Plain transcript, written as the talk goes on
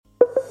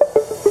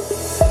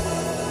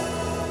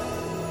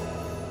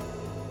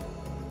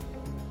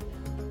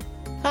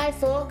Hi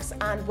folks,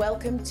 and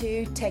welcome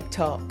to Tech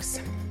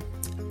Talks.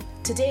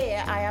 Today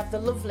I have the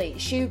lovely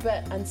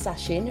Shubha and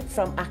Sachin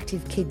from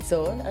Active Kids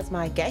Zone as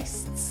my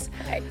guests.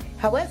 Hi.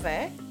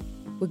 However,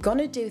 we're going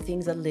to do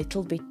things a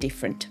little bit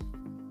different.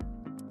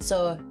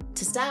 So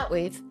to start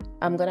with,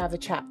 I'm going to have a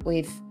chat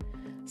with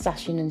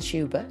Sachin and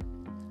Shubha,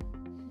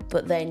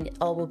 but then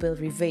all will be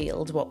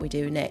revealed what we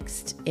do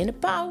next in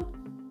about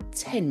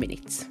 10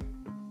 minutes.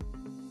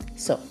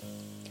 So,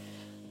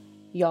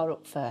 you're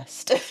up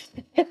first.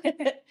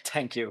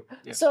 Thank you.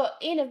 Yeah. So,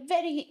 in a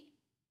very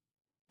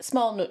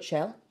small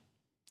nutshell,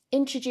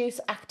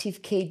 introduce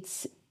Active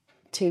Kids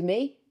to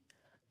me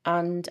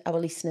and our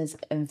listeners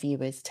and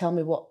viewers. Tell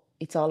me what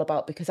it's all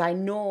about, because I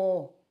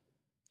know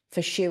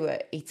for sure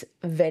it's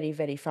very,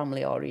 very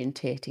family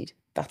orientated.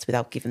 That's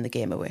without giving the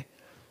game away.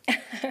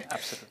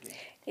 Absolutely.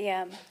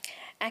 Yeah.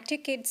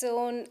 Active Kids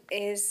Zone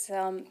is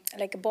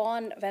like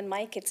born when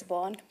my kids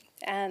born.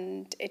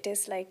 And it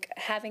is like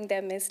having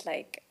them is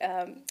like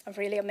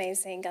really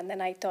amazing. And then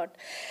I thought,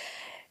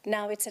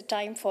 now it's a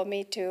time for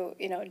me to,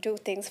 do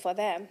things for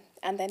them.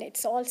 And then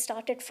it's all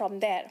started from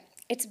there.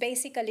 It's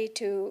basically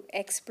to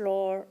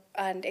explore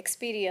and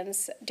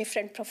experience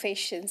different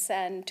professions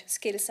and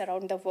skills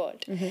around the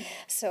world. Mm-hmm.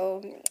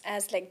 So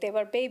as like they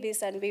were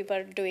babies and we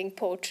were doing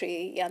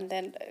poetry and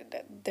then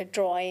the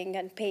drawing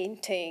and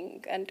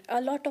painting and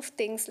a lot of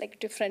things like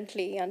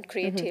differently and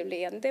creatively.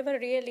 Mm-hmm. And they were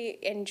really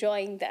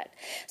enjoying that.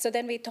 So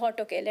then we thought,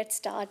 okay, let's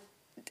start.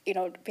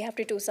 We have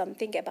to do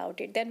something about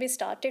it. Then we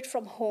started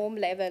from home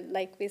level,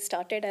 like we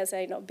started as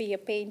be a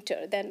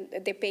painter. Then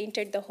they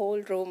painted the whole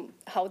room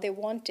how they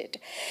wanted.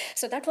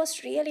 So that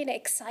was really an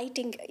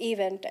exciting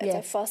event as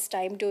a first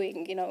time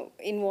doing,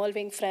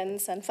 involving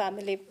friends and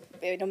family,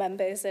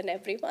 members and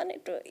everyone.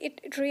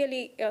 It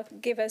really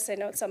gave us,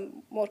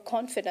 some more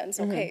confidence.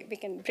 Mm-hmm. Okay, we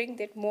can bring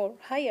it more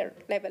higher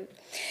level.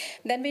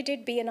 Then we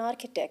did Be an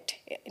Architect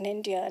in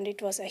India, and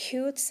it was a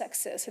huge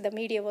success. The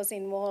media was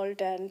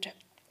involved, and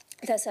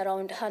there's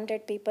around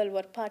 100 people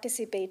were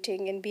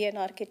participating in Be an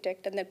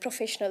Architect, and then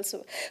professionals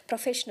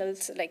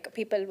like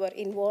people were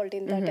involved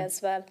in that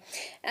as well.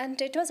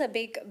 And it was a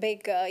big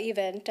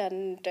event,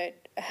 and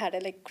it had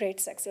a great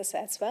success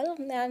as well.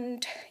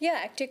 And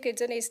Active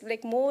Kids is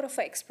like more of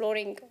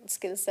exploring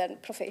skills and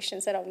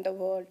professions around the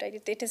world.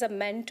 It is a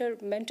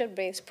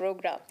mentor-based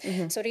program.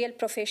 Mm-hmm. So real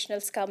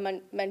professionals come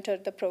and mentor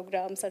the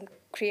programs and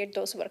create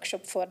those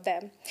workshops for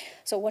them.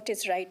 So what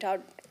is right,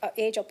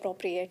 age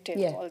appropriate,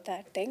 and all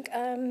that thing.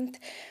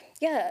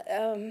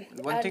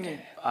 One thing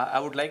I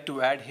would like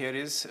to add here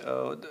is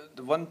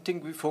the one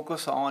thing we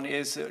focus on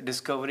is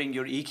discovering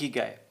your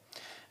ikigai.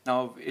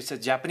 Now, it's a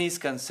Japanese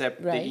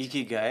concept, right, the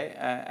ikigai,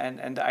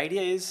 and the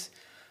idea is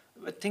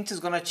things is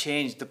going to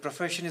change, the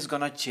profession is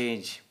going to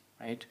change,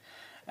 right?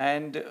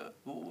 And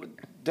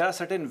there are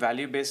certain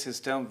value-based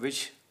systems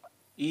which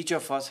each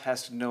of us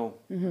has to know.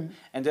 Mm-hmm.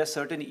 And there are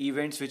certain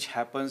events which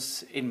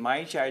happens in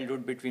my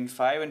childhood between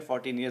 5 and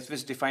 14 years,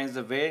 which defines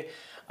the way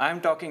I'm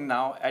talking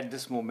now at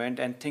this moment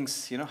and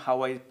things,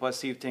 how I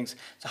perceive things.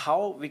 So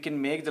how we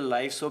can make the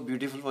life so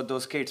beautiful for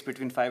those kids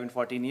between 5 and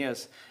 14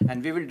 years.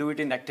 And we will do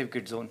it in Active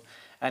Kids Zone.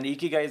 And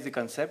Ikigai is the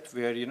concept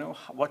where,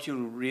 what you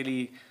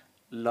really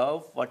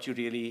love, what you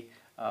really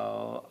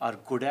are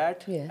good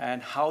at,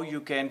 and how you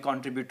can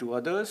contribute to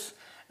others.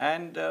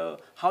 And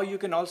how you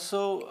can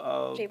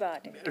also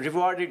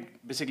reward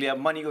it, basically,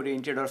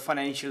 money-oriented or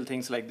financial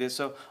things like this.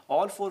 So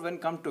all four, when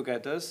come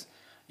together,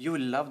 you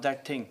will love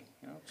that thing.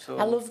 So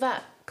I love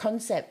that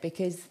concept,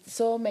 because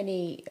so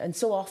many and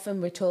so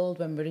often we're told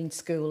when we're in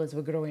school as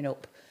we're growing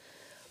up,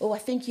 I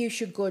think you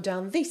should go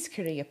down this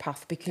career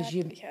path because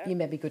you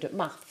may be good at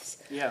maths.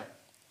 Yeah.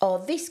 Or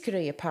this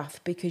career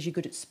path because you're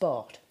good at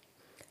sport.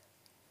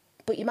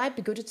 But you might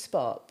be good at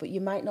sport, but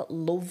you might not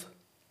love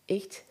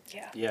it.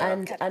 Yeah.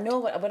 And I know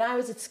when I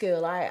was at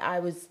school, I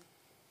was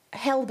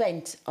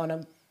hell-bent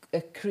on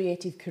a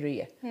creative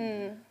career.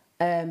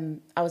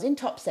 I was in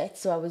top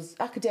sets, so I was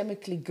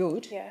academically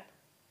good. Yeah.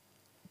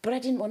 But I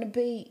didn't want to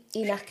be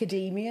in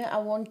academia. I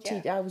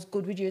was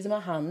good with using my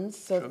hands.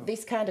 So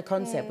this kind of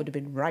concept would have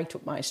been right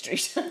up my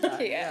street.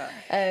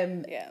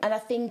 And I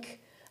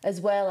think as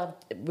well,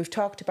 we've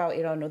talked about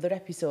it on other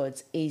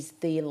episodes, is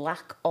the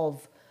lack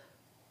of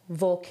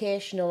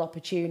vocational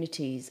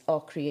opportunities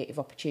or creative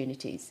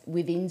opportunities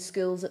within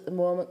schools at the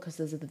moment, because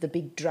there's the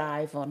big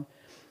drive on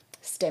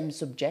STEM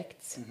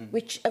subjects,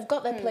 which have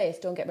got their place,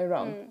 don't get me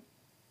wrong.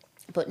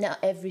 But not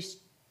every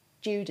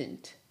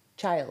student,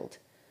 child,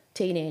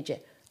 teenager,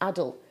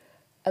 adult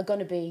are going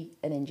to be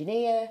an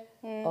engineer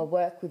or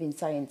work within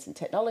science and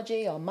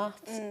technology or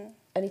maths.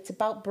 And it's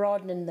about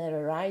broadening their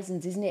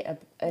horizons, isn't it?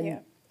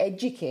 And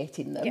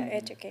educating them. Yeah,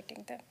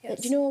 educating them, yes.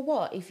 But do you know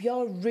what? If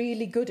you're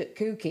really good at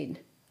cooking,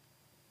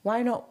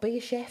 why not be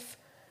a chef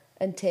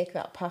and take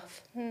that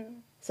path?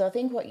 So I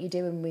think what you're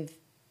doing with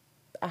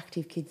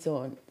Active Kids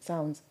Zone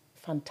sounds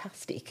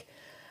fantastic.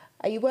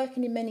 Are you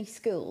working in many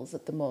schools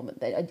at the moment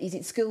then? Is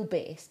it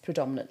school-based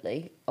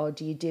predominantly, or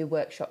do you do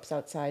workshops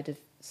outside of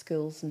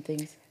schools and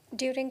things?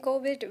 During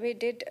COVID, we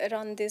did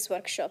run these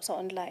workshops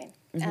online.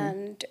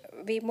 And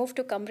we moved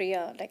to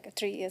Cumbria like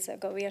 3 years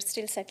ago. We are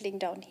still settling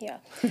down here.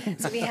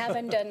 So we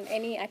haven't done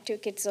any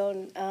Active Kids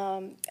Zone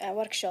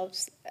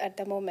workshops at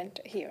the moment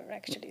here,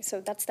 actually.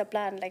 So that's the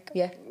plan.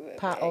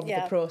 Part of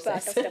the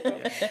process. Part of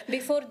the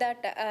Before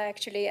that,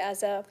 actually,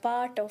 as a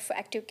part of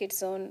Active Kids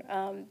Zone,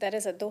 there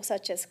is a dosa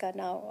cheska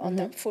now on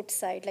the food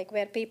side, like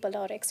where people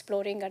are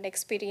exploring and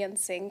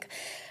experiencing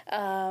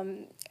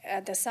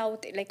the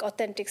South, like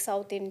authentic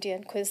South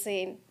Indian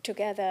cuisine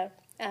together.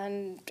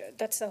 And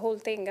that's the whole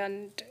thing.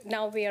 And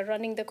now we are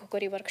running the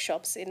cookery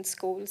workshops in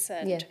schools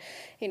and,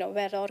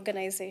 where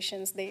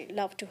organizations, they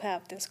love to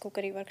have these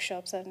cookery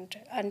workshops and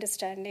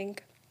understanding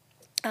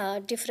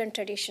different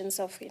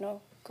traditions of,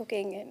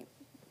 cooking and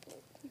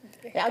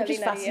I'm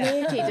just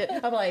fascinated.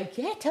 I'm like,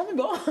 tell me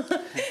more.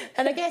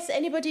 And I guess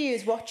anybody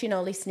who's watching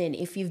or listening,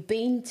 if you've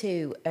been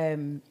to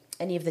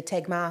any of the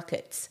TEG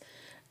markets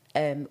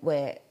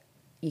where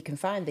you can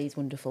find these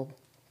wonderful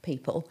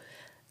people,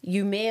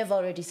 you may have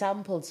already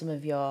sampled some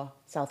of your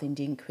South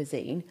Indian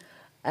cuisine,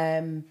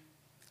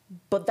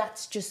 but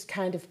that's just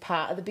kind of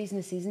part of the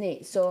business, isn't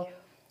it? So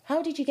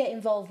how did you get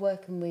involved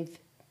working with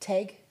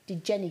TEG?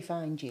 Did Jenny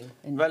find you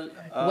and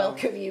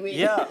welcome you in?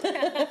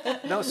 Yeah.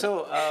 No,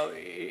 so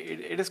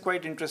it is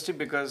quite interesting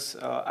because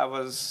I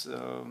was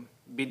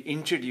being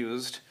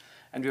introduced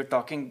and we were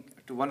talking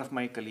to one of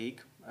my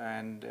colleagues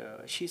and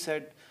she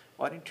said,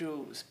 why don't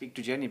you speak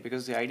to Jenny?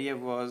 Because the idea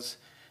was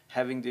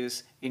having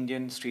these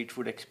Indian street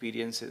food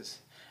experiences.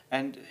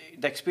 And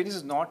the experience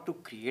is not to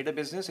create a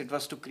business, it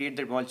was to create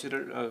the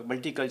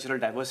multicultural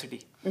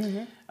diversity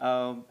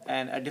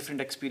and a different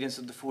experience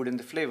of the food and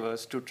the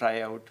flavors to try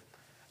out.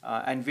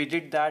 And we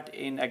did that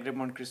in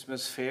Agremont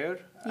Christmas Fair,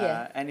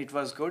 and it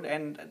was good,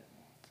 and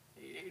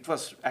it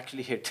was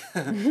actually hit.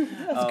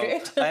 That's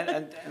great.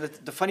 And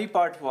the funny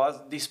part was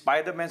the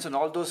Spider-Mans and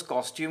all those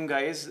costume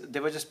guys,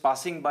 they were just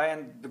passing by,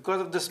 and because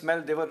of the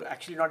smell, they were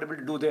actually not able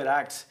to do their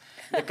acts.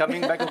 They're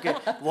coming back, okay,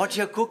 what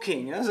you're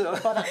cooking? So,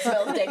 oh, that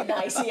smells dead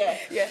nice,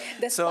 yeah.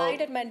 The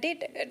Spider-Man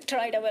did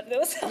try our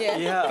those.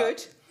 Yeah,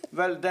 good.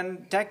 Well,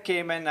 then Tech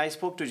came and I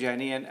spoke to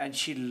Jenny and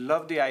she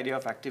loved the idea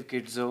of Active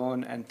Kids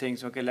Zone and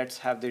things, okay, let's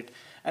have that.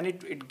 And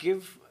it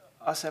gave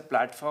us a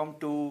platform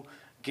to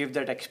give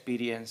that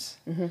experience.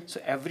 So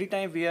every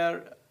time we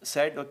are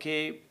said,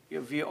 okay,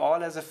 we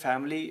all as a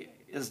family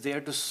is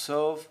there to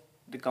serve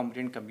the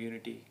Cumbrian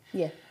community.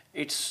 Yeah.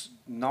 It's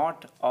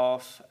not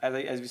of,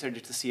 as we said,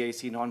 it's a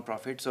CIC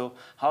non-profit. So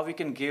how we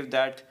can give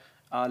that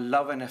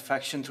love and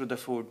affection through the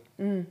food.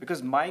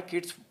 Because my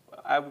kids,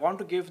 I want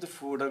to give the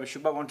food, or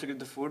Shubha wants to give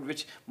the food,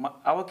 which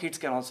our kids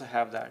can also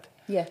have that.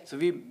 Yeah. So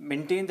we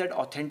maintain that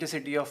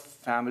authenticity of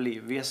family.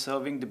 We are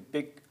serving the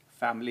big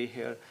family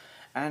here.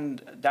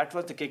 And that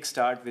was the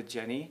kickstart with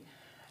Jenny.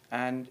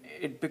 And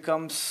it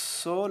becomes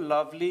so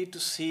lovely to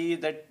see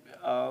that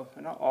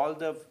all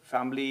the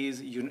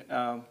families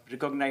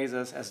recognize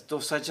us as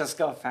Dosa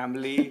Chaska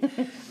family.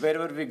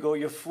 Wherever we go,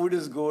 your food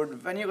is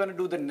good. When you're going to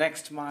do the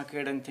next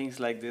market and things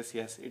like this,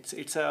 yes,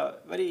 it's a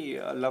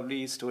very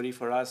lovely story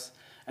for us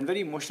and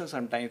very emotional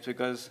sometimes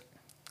because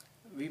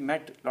we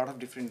met a lot of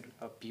different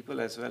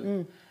people as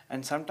well.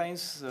 And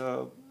sometimes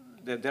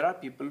there are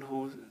people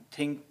who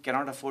think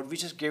cannot afford. We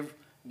just give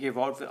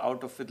out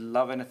of with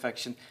love and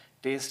affection.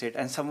 Taste it,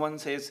 and someone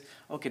says,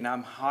 okay, now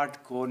I'm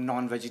hardcore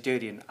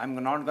non-vegetarian. I'm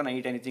not going to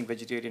eat anything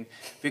vegetarian.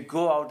 We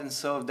go out and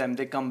serve them.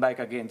 They come back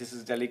again. This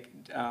is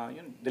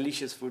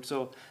delicious food.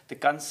 So the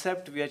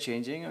concept we are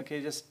changing,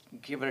 okay, just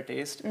give it a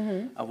taste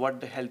of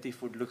what the healthy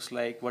food looks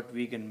like, what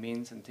vegan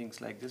means and things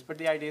like this. But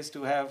the idea is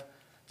to have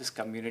this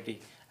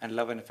community and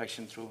love and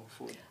affection through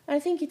food. I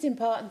think it's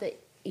important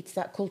that it's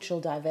that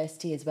cultural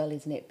diversity as well,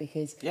 isn't it?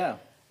 Because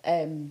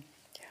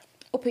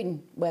up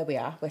in where we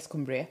are, West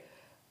Cumbria,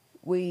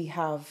 we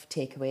have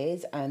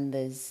takeaways and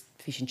there's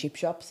fish and chip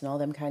shops and all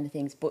them kind of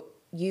things. But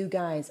you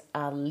guys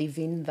are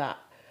living that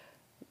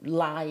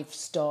live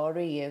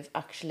story of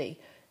actually,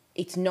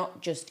 it's not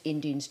just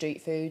Indian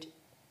street food.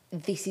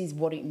 This is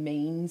what it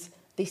means.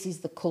 This is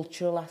the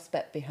cultural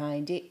aspect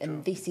behind it.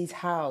 And this is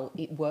how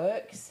it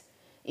works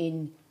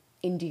in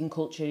Indian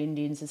culture,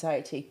 Indian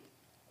society.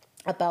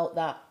 About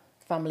that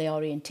family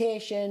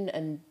orientation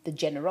and the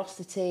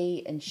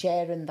generosity and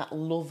sharing that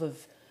love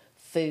of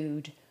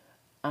food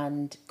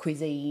and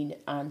cuisine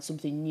and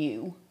something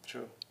new,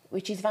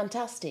 which is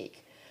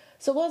fantastic.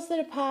 So was there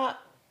a part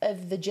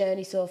of the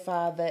journey so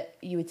far that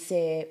you would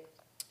say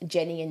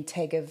Jenny and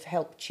Teg have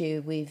helped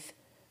you with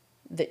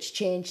that's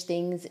changed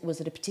things? Was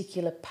it a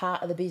particular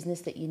part of the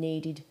business that you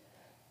needed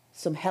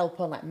some help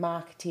on, like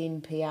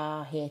marketing,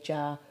 PR,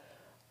 HR,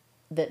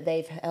 that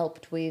they've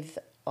helped with?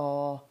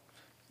 Or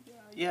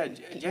Jenny,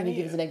 can you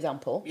give us an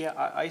example? Yeah,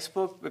 I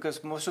spoke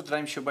because most of the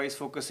time Shubha is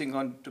focusing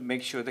on to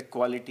make sure the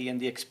quality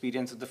and the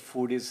experience of the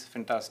food is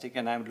fantastic,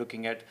 and I'm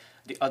looking at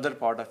the other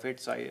part of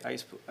it. So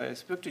I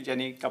spoke to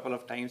Jenny a couple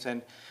of times,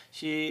 and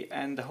she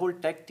and the whole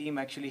tech team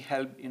actually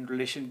helped in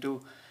relation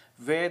to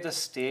where the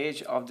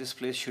stage of this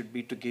place should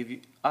be to give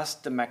us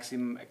the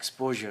maximum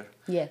exposure.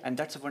 Yeah. And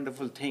that's a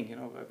wonderful thing,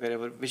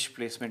 which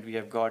placement we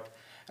have got.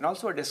 And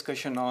also a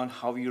discussion on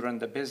how you run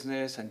the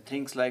business and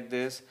things like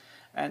this.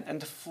 and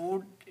the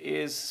food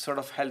is sort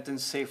of health and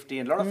safety,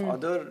 and a lot of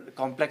other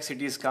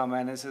complexities come,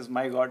 and it says,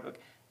 my God. Okay.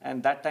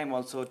 And that time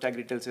also Tag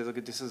Retail says, okay,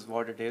 this is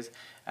what it is.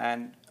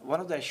 And one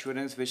of the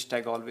assurance which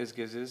Tag always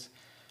gives is,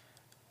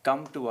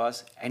 come to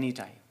us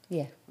anytime.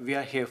 Yeah. We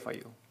are here for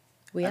you.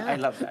 We are. I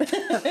love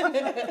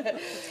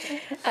that.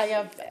 I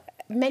have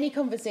many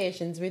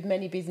conversations with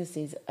many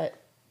businesses at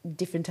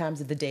different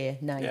times of the day,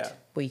 night,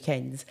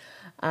 weekends.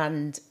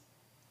 And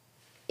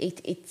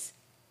it's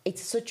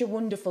such a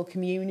wonderful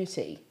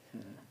community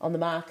on the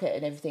market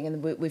and everything.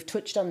 And we've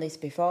touched on this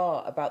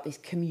before about this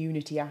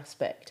community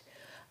aspect.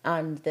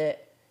 And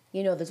that,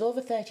 you know, there's over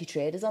 30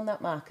 traders on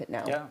that market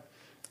now. Yeah.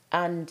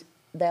 And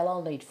they'll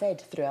all need fed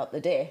throughout the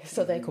day,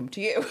 so they come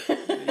to you.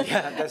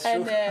 Yeah, that's true.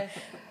 And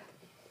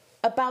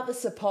about the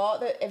support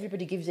that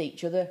everybody gives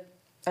each other.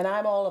 And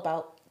I'm all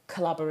about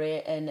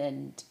collaborating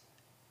and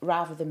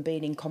rather than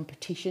being in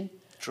competition.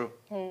 True.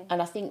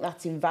 And I think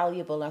that's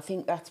invaluable. I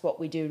think that's what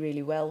we do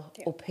really well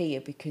up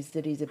here, because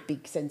there is a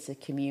big sense of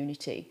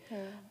community.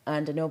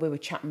 And I know we were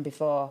chatting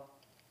before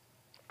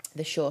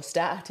the show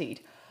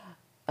started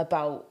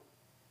about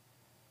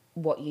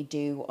what you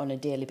do on a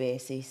daily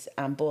basis,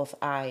 and both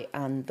I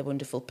and the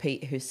wonderful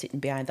Pete, who's sitting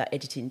behind that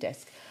editing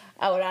desk,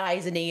 our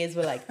eyes and ears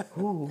were like,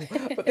 ooh,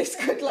 but this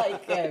could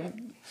like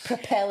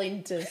propel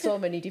into so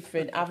many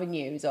different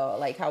avenues, or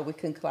like how we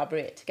can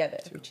collaborate together,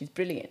 which is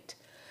brilliant.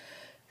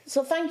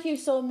 So thank you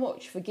so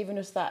much for giving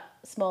us that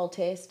small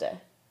taster,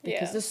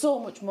 because there's so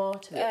much more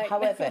to it.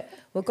 However,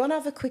 we're going to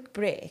have a quick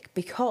break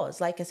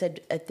because, like I said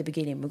at the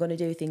beginning, we're going to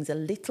do things a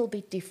little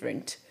bit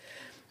different.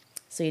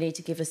 So you need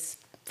to give us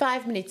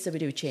 5 minutes so we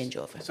do a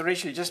changeover. So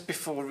Rachel, just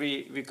before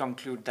we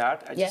conclude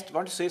that, I just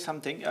want to say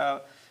something.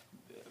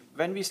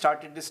 When we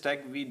started this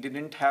tag, we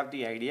didn't have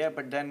the idea,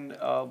 but then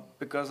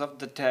because of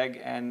the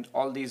tag and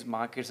all these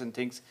markets and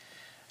things,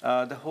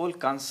 the whole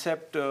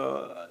concept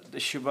the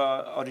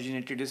Shubha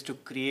originated is to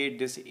create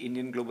this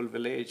Indian global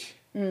village,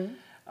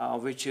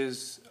 which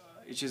is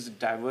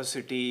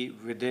diversity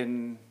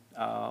within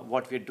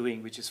what we're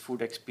doing, which is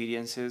food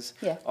experiences,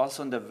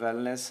 also on the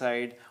wellness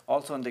side,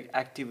 also on the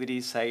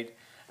activity side.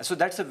 So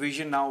that's a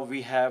vision now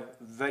we have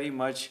very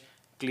much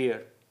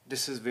clear.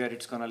 This is where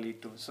it's going to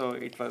lead to. So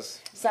it was...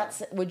 So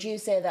that's, would you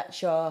say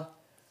that's your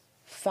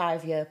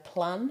 5-year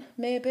plan,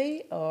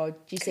 maybe? Or do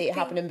you see it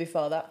happening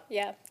before that?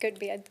 Yeah, could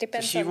be. It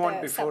depends so she on won't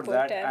the before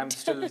support that. I'm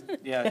still...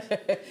 Yeah.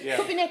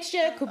 Could be next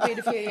year, could be in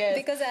a few years.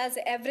 Because as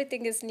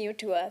everything is new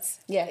to us,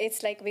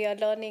 it's like we are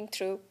learning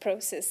through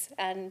process,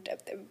 and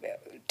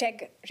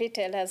Tag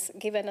Retail has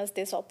given us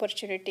this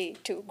opportunity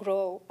to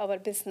grow our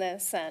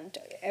business, and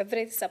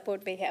every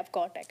support we have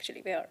got,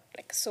 actually, we are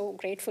like so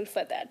grateful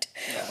for that.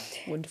 Yeah,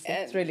 wonderful.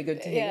 It's really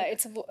good to hear. Yeah,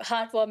 it's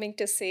heartwarming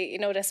to see,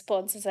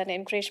 responses and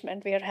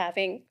encouragement we are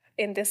having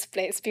in this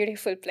place,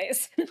 beautiful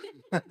place.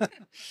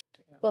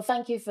 Well,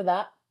 thank you for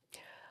that.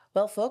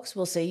 Well, folks,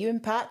 we'll see you in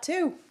part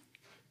 2.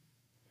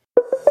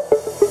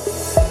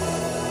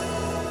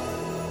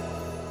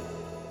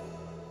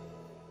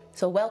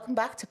 So welcome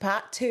back to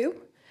part 2.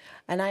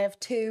 And I have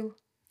 2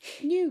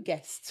 new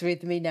guests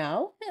with me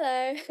now.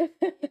 Hello.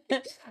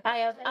 I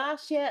have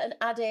Aarshiya and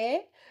Aadya,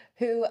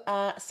 who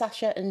are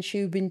Sasha and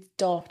Shubin's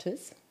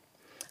daughters,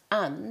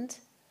 and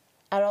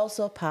are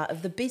also part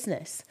of the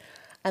business.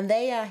 And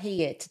they are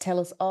here to tell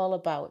us all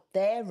about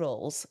their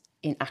roles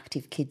in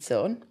Active Kids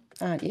Zone,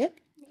 aren't you?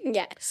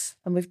 Yes.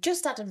 And we've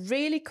just had a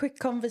really quick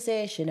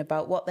conversation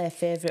about what their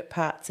favourite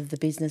parts of the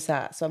business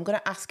are. So I'm going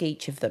to ask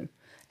each of them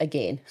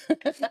again.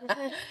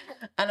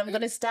 And I'm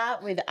going to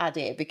start with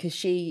Aadya, because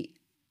she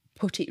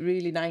put it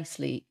really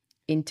nicely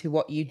into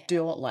what you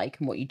don't like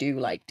and what you do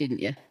like, didn't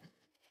you?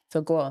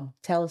 So go on,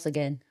 tell us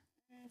again.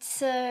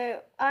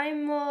 So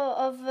I'm more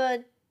of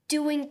a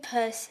doing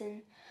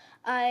person.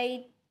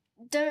 I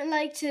don't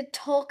like to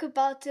talk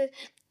about it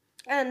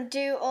and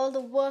do all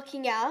the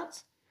working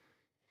out.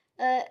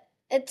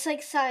 It's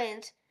like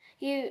science.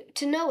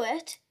 To know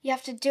it, you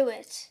have to do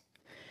it.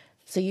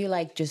 So you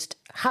like just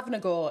having a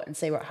go and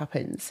see what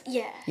happens?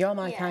 Yeah. You're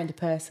my kind of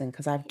person,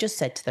 because I've just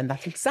said to them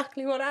that's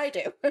exactly what I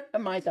do.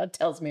 And my dad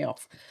tells me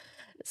off.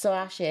 So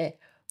Aarshiya,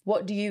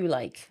 what do you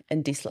like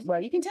and dislike?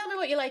 Well, you can tell me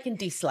what you like and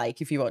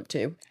dislike if you want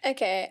to.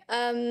 Okay.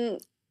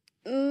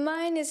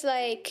 Mine is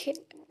like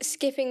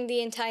skipping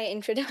the entire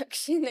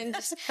introduction and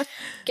just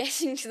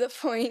getting to the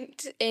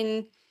point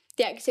in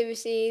the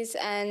activities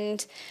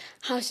and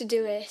how to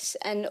do it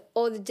and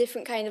all the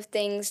different kind of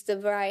things, the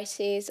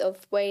varieties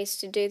of ways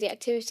to do the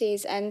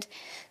activities and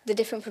the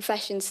different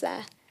professions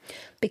there.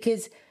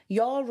 Because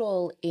your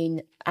role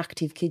in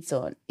Active Kids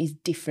Zone is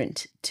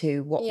different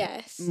to what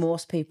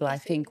most people, I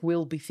think,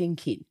 will be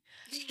thinking.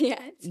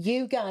 Yes.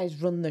 You guys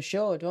run the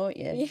show, don't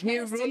you? Yes,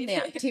 you run the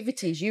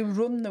activities, you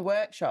run the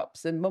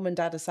workshops, and Mum and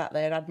Dad are sat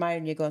there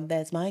admiring you going,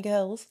 there's my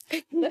girls.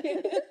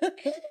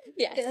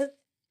 Yes.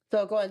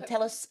 So go on,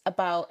 tell us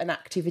about an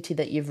activity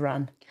that you've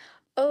run.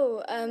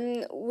 Oh,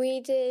 we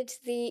did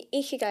the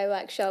Ikigai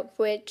workshop,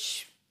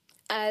 which,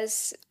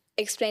 as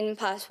explained in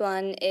part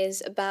 1,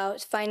 is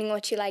about finding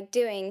what you like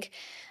doing.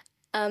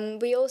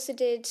 We also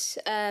did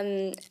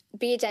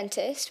be a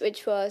dentist,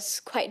 which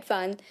was quite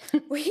fun.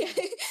 we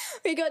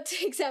got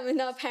to examine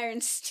our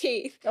parents'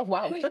 teeth. Oh,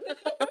 wow.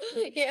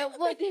 Yeah,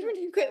 what different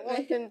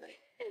equipment.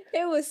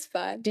 It was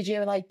fun. Did you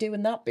like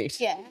doing that bit?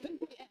 Yeah.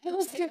 It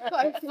was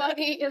quite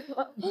funny as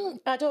well.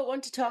 I don't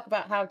want to talk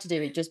about how to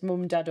do it. Just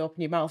mum and dad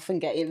open your mouth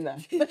and get in there.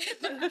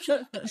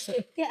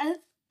 Yeah.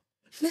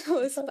 That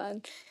was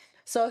fun.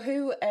 So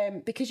who,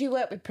 because you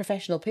work with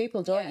professional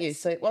people, don't you?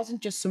 So it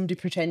wasn't just somebody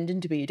pretending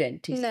to be a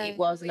dentist. No, it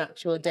was an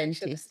actual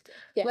dentist.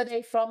 Yeah. Were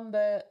they from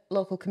the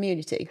local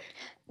community?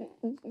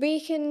 We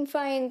can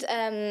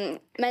find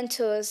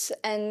mentors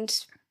and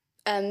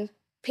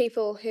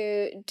people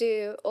who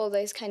do all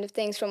those kind of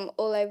things from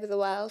all over the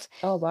world.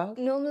 Oh, wow.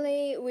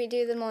 Normally we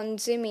do them on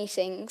Zoom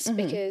meetings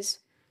because,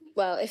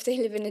 well, if they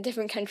live in a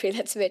different country,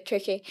 that's a bit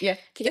tricky to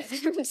get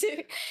them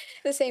to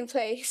the same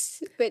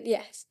place. But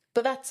yes.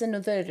 But that's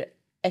another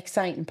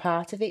exciting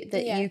part of it,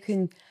 that you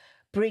can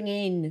bring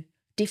in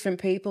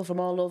different people from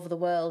all over the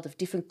world of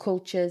different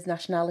cultures,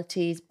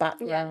 nationalities,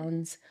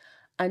 backgrounds,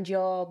 and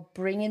you're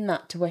bringing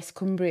that to West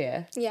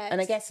Cumbria. Yes.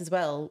 And I guess as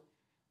well,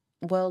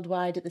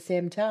 worldwide at the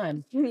same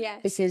time. Yes.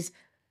 Because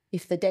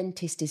if the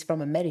dentist is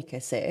from America,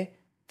 say,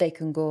 they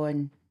can go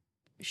and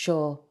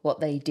show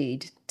what they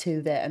did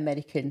to their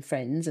American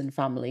friends and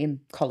family and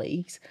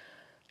colleagues.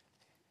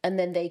 And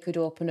then they could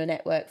open a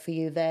network for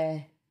you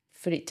there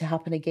for it to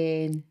happen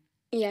again.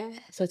 Yeah.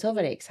 So it's all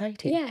very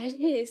exciting. Yeah, it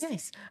is.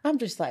 Yes. I'm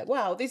just like,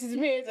 wow, this is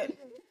amazing.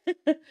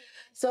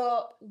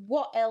 So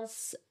what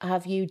else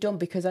have you done?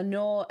 Because I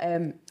know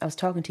I was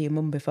talking to your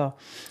mum before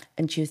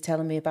and she was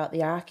telling me about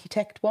the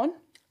architect one.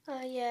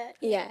 Yeah.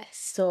 Yes.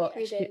 So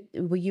we did.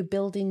 were you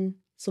building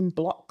some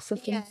blocks or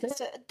something? Yeah,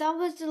 so that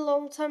was a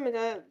long time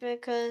ago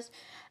because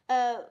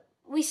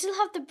we still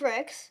have the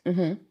bricks.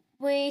 Mm-hmm.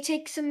 We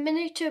take some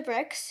miniature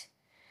bricks,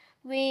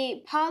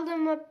 we pile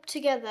them up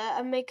together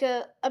and make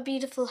a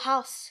beautiful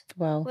house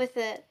Wow. with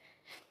it.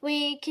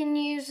 We can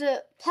use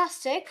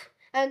plastic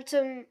and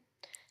some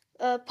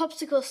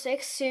popsicle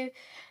sticks to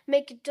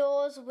make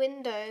doors,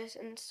 windows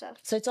and stuff.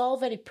 So it's all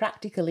very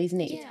practical, isn't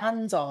it? Yeah. It's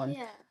hands-on.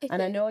 Yeah.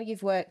 And I know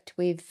you've worked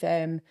with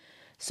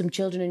some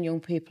children and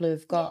young people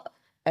who've got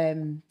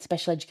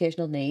special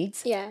educational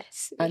needs.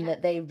 Yes. And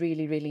that they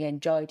really, really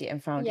enjoyed it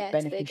and found it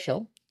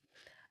beneficial.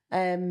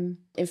 In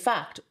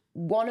fact,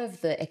 one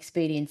of the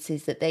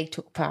experiences that they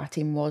took part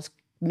in was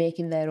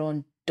making their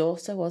own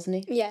dosa, wasn't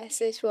it?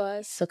 Yes, it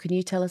was. So can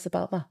you tell us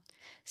about that?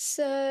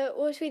 So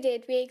what we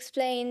did, we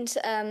explained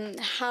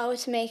how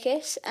to make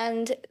it,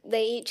 and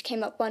they each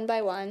came up one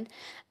by one,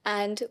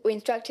 and we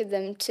instructed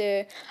them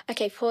to,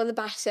 okay, pour the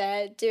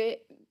batter, do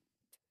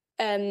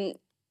it,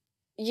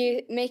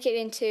 you make it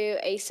into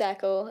a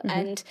circle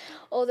and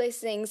all those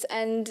things,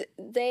 and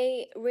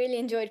they really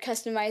enjoyed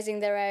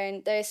customizing their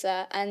own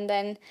dosa and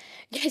then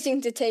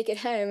getting to take it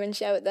home and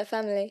share with their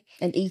family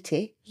And eat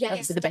it. Yes,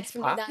 That's the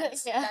best part.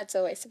 that's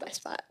always the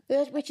best part.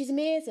 Which is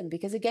amazing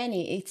because, again,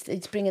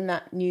 it's bringing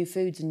that new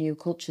foods and new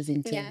cultures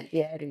into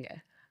the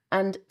area.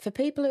 And for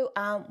people who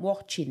aren't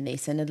watching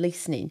this and are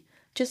listening,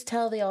 just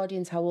tell the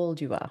audience how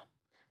old you are.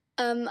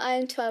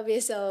 I'm 12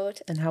 years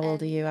old. And how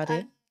old are you,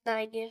 Aadya? I'm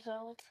 9 years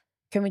old.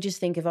 Can we just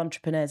think of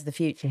entrepreneurs of the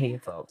future here,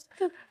 folks?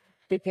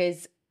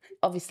 Because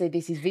obviously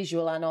this is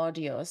visual and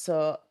audio,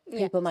 so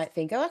people might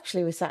think, oh,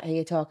 actually we're sat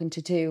here talking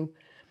to two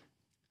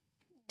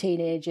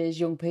teenagers,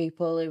 young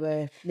people who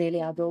are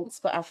nearly adults,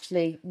 but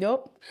actually,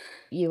 nope,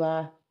 you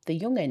are the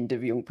young end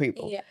of young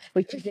people,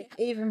 which is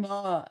even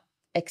more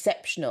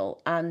exceptional.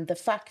 And the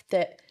fact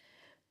that,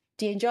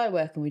 do you enjoy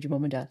working with your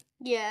mum and dad?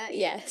 Yeah.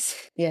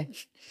 Yes. Yeah.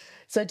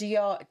 So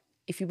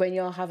when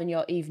you're having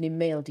your evening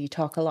meal, do you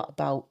talk a lot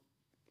about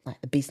like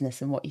the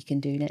business and what you can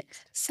do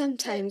next?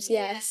 Sometimes,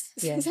 yes.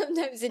 Yeah.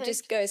 Sometimes it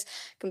just goes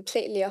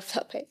completely off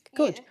topic.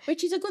 Good,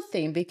 which is a good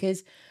thing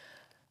because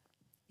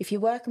if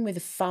you're working with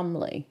a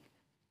family,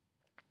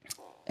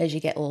 as you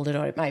get older,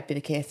 or it might be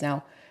the case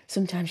now,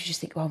 sometimes you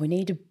just think, well, we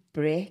need a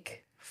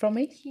break from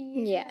it.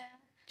 Yeah.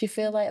 Do you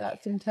feel like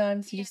that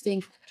sometimes? You just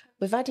think,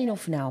 we've had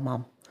enough now,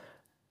 Mum.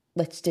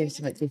 Let's do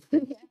something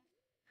different.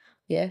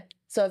 Yeah.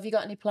 So have you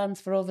got any plans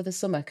for over the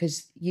summer?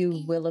 Because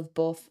you will have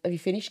both... Have you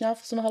finished now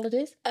for summer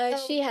holidays?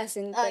 She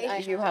hasn't, but I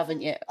You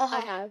haven't yet. I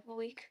have. A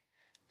week.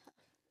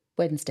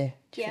 Wednesday.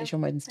 Do you finish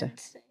on Wednesday?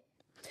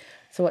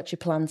 So what's your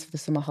plans for the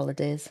summer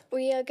holidays?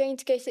 We are going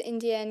to go to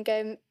India and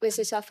go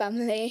visit our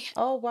family.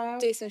 Oh, wow.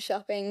 Do some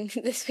shopping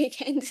this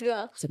weekend as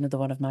well. It's another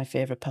one of my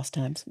favourite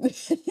pastimes.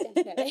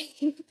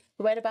 Definitely.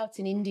 Whereabouts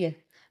in India?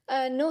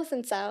 North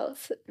and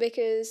south,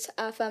 because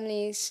our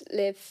families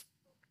live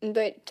in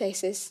both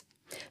places.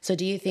 So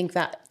do you think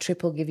that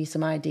trip will give you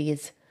some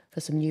ideas for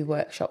some new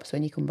workshops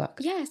when you come back?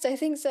 Yes, I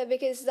think so,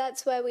 because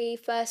that's where we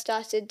first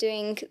started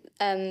doing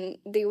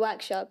the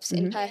workshops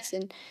in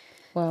person.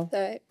 Wow.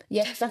 So,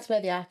 yes, that's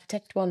where the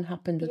architect one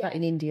happened. Was that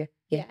in India?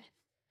 Yeah.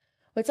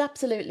 Well, it's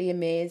absolutely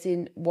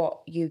amazing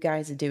what you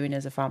guys are doing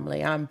as a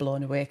family. I'm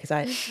blown away because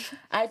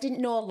I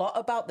didn't know a lot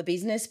about the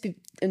business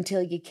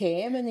until you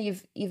came, and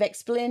you've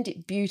explained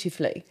it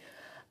beautifully.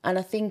 And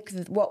I think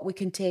that what we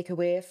can take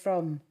away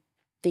from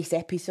this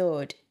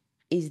episode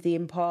is the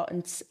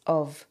importance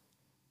of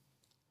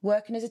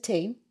working as a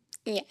team.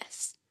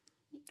 Yes.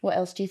 What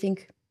else do you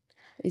think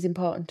is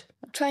important?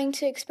 Trying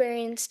to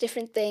experience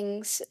different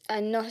things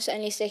and not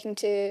only sticking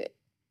to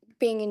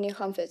being in your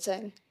comfort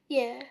zone.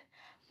 Yeah.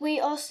 We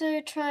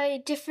also try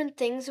different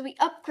things. We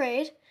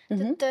upgrade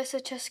the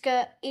dosa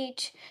cheska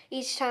each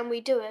time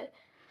we do it.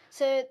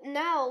 So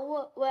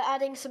now we're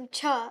adding some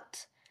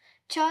chaat.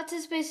 Chaat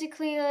is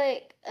basically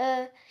like,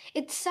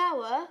 it's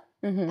sour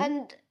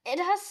and it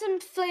has some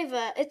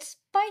flavour. It's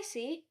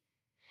spicy.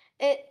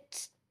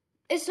 It's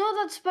not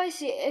that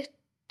spicy.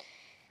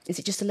 Is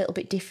it just a little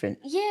bit different?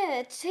 Yeah,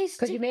 it tastes different.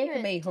 Because you're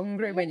making me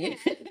hungry when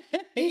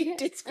you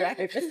describe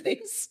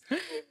this.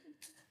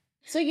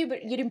 So you're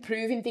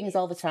improving things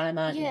all the time,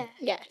 aren't you? Yeah.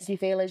 Yes. Do you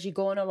feel as you're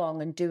going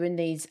along and doing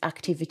these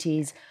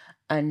activities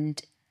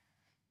and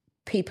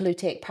people who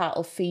take part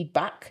will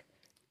feedback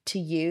to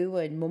you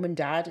and mum and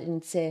dad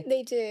and say,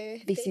 They do.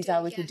 This is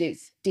how we can do it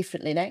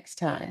differently next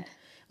time,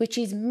 which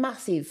is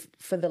massive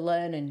for the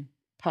learning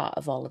part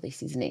of all of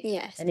this, isn't it?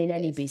 Yes. And in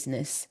any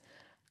business,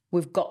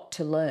 we've got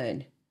to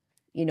learn.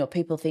 You know,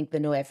 people think they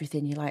know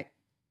everything. You're like,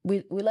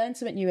 we learn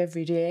something new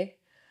every day.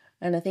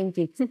 And I think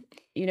it's,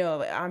 you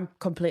know, I'm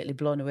completely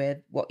blown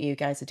away what you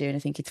guys are doing. I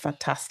think it's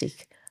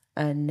fantastic.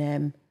 And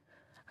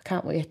I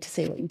can't wait to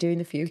see what you do in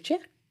the future.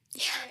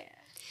 Yeah.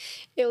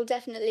 It'll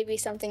definitely be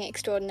something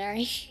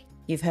extraordinary.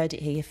 You've heard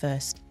it here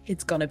first.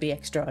 It's going to be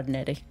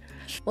extraordinary.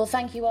 Well,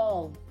 thank you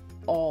all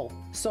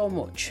so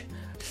much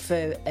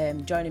for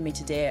joining me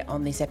today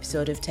on this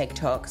episode of Tech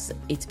Talks.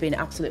 It's been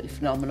absolutely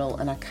phenomenal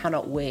and I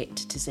cannot wait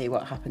to see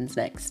what happens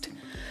next.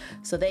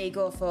 So there you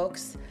go,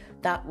 folks.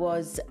 That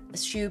was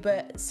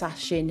Shubha,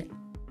 Sachin,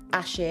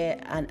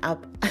 Aarshiya and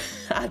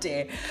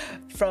Aadya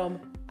from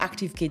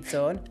Active Kids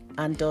Zone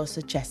and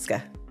Dosa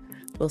Cheska.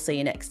 We'll see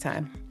you next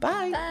time.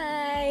 Bye.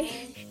 Bye.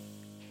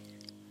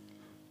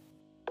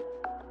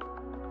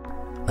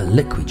 A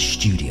Liquid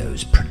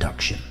Studios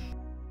production.